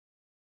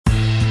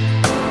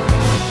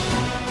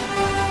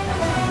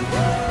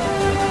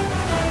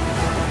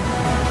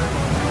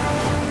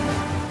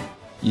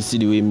You see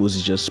the way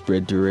Moses just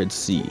spread the Red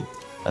Sea?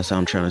 That's how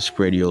I'm trying to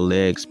spread your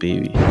legs,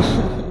 baby.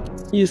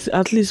 Yes,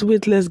 at least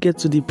wait, let's get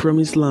to the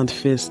promised land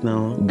first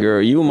now.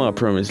 Girl, you my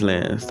promised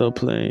land. Stop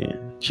playing.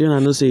 Shouldn't I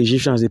know say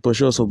Egyptians, they push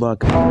us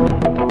back.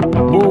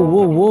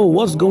 Whoa,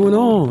 what's going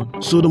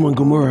on? Sodom and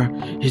Gomorrah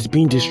is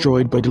being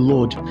destroyed by the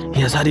Lord.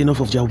 He has had enough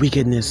of their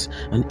wickedness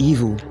and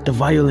evil. The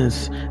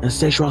violence and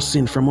sexual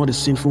sin from all the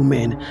sinful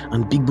men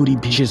and big booty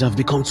bitches have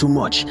become too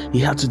much. He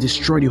had to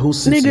destroy the whole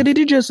city. Nigga, did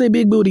you just say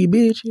big booty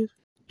bitches?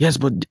 Yes,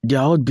 but they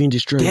are all being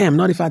destroyed. Damn,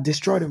 not if I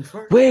destroy them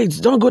first. Wait,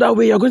 don't go that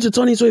way. You're going to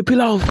turn into a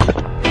pillar of...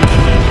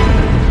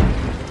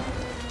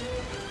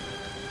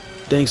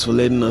 Thanks for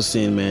letting us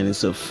in, man.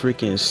 It's a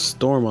freaking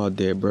storm out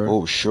there, bro.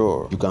 Oh,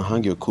 sure. You can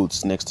hang your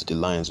coats next to the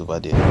lions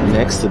over there.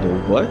 Next to the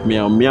what?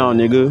 Meow, meow,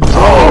 nigga.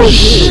 Oh,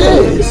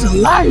 shit! It's a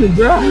lion,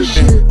 bro.